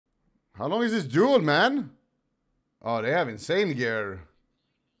How long is this duel, man? Oh, they have insane gear.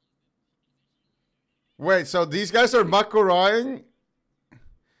 Wait, so these guys are Mak'goraing?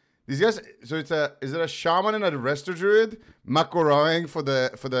 These guys, so is it a shaman and a resto druid Mak'goraing for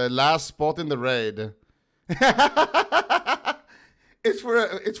the last spot in the raid? It's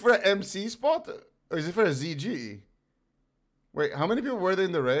for an MC spot, or is it for a ZG? Wait, how many people were there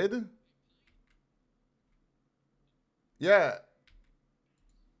in the raid? Yeah.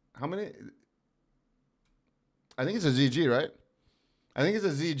 How many? I think it's a ZG, right? I think it's a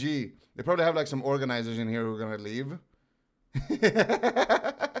ZG. They probably have like some organizers in here who are gonna leave.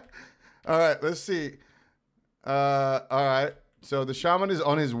 All right, let's see. All right. So the shaman is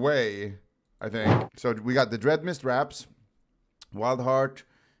on his way, I think. So we got the Dreadmist wraps, Wild Heart,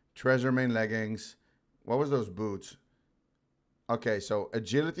 Treasure Main leggings. What was those boots? Okay, so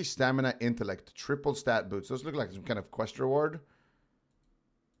agility, stamina, intellect, triple stat boots. Those look like some kind of quest reward.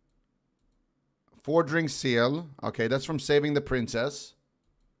 Forging seal. Okay, that's from saving the princess.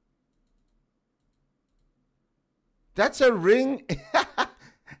 That's a ring.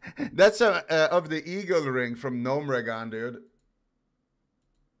 That's of the eagle ring from Gnome Regan, dude.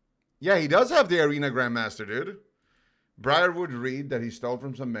 Yeah, he does have the Arena Grandmaster, dude. Briarwood Reed that he stole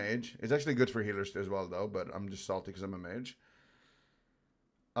from some mage. It's actually good for healers as well, though, but I'm just salty because I'm a mage.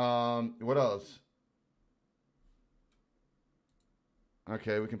 What else?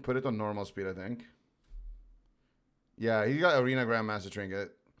 Okay, we can put it on normal speed, I think. Yeah, he got Arena Grandmaster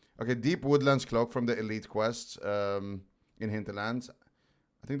Trinket. Okay, Deep Woodlands Cloak from the Elite Quests in Hinterlands.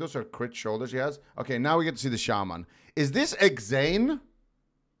 I think those are crit shoulders he has. Okay, now we get to see the Shaman. Is this Exane?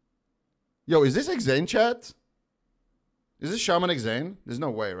 Yo, is this Exane, chat? Is this Shaman Exane? There's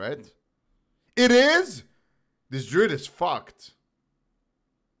no way, right? It is? This druid is fucked.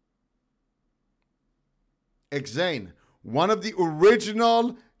 Exane. One of the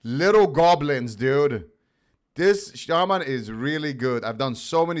original little goblins, dude. This shaman is really good. I've done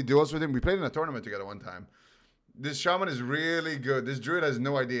so many duels with him. We played in a tournament together one time. This shaman is really good. This druid has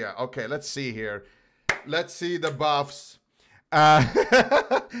no idea. Okay, let's see here. Let's see the buffs.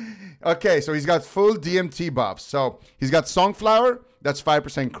 Okay, so he's got full DMT buffs. So he's got Songflower. That's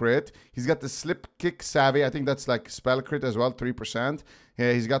 5% crit. He's got the Slip Kick Savvy. I think that's like spell crit as well, 3%.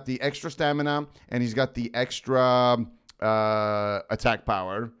 Yeah, he's got the extra stamina. And he's got the extra attack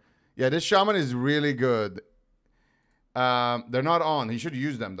power. Yeah, this shaman is really good. They're not on. He should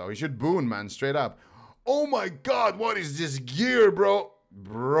use them, though. He should boon, man, straight up. Oh, my God. What is this gear, bro?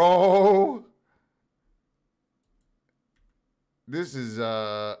 Bro. This is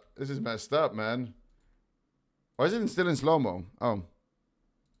messed up, man. Why is it still in slow-mo? Oh.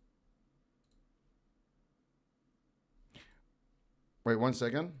 Wait, 1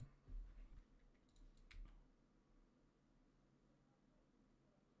 second.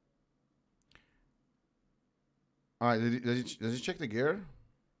 All right, does he check the gear?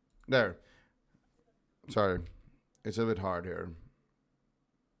 There. Sorry. It's a bit hard here.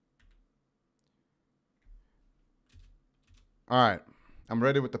 All right. I'm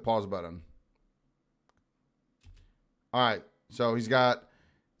ready with the pause button. All right. So he's got...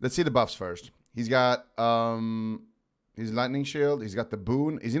 Let's see the buffs first. He's got his lightning shield. He's got the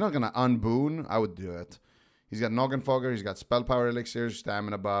boon. Is he not going to unboon? I would do it. He's got Noggin Fogger. He's got spell power elixirs,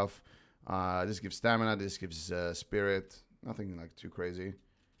 stamina buff. This gives stamina. This gives spirit. Nothing like too crazy.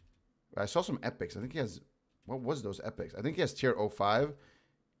 I saw some epics. I think he has... What was those epics? I think he has tier 05.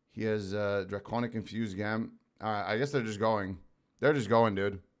 He has Draconic Infused Gam. Alright, I guess they're just going. They're just going,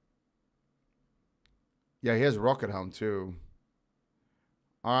 dude. Yeah, he has Rocket Helm, too.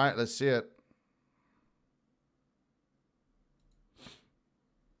 Alright, let's see it.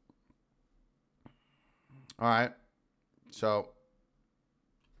 Alright. So...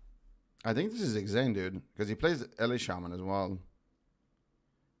 I think this is Exane, dude. Because he plays LA Shaman as well.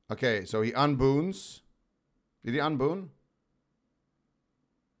 Okay, so he unboons. Did he unboon?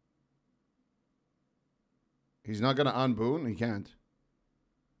 He's not going to unboon? He can't.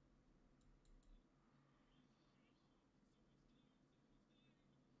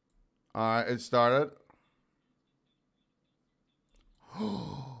 Alright, it started.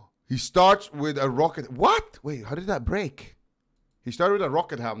 He starts with a rocket. What? Wait, how did that break? He started with a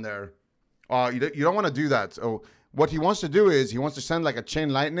rocket helm there. You don't want to do that. So what he wants to do is he wants to send like a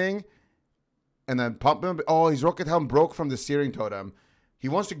chain lightning and then pump him. Oh, his rocket helm broke from the searing totem. He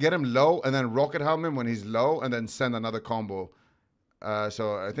wants to get him low and then rocket helm him when he's low and then send another combo.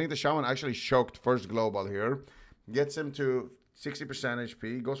 So I think the shaman actually choked first global here. Gets him to 60%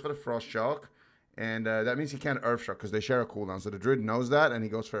 HP. Goes for the frost shock. And that means he can't earth shock because they share a cooldown. So the druid knows that and he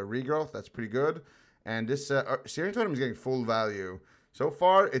goes for a regrowth. That's pretty good. And this searing totem is getting full value. So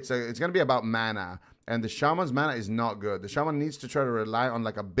far, it's gonna be about mana. And the Shaman's mana is not good. The Shaman needs to try to rely on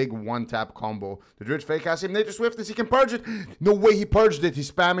like a big one-tap combo. The Druid fake has him Nature Swiftness. He can purge it. No way he purged it.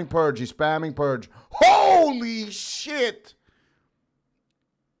 He's spamming purge. He's spamming purge. Holy shit!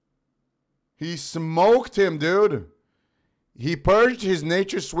 He smoked him, dude. He purged his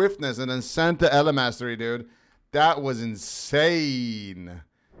Nature Swiftness and then sent the Ele Mastery, dude. That was insane.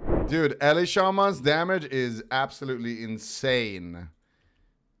 Dude, Ele Shaman's damage is absolutely insane.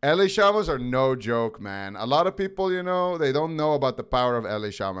 Ele Shamans are no joke, man. A lot of people, you know, they don't know about the power of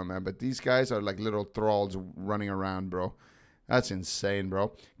Ele Shaman, man. But these guys are like little thralls running around, bro. That's insane,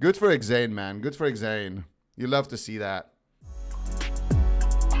 bro. Good for Exane, man. Good for Exane. You love to see that.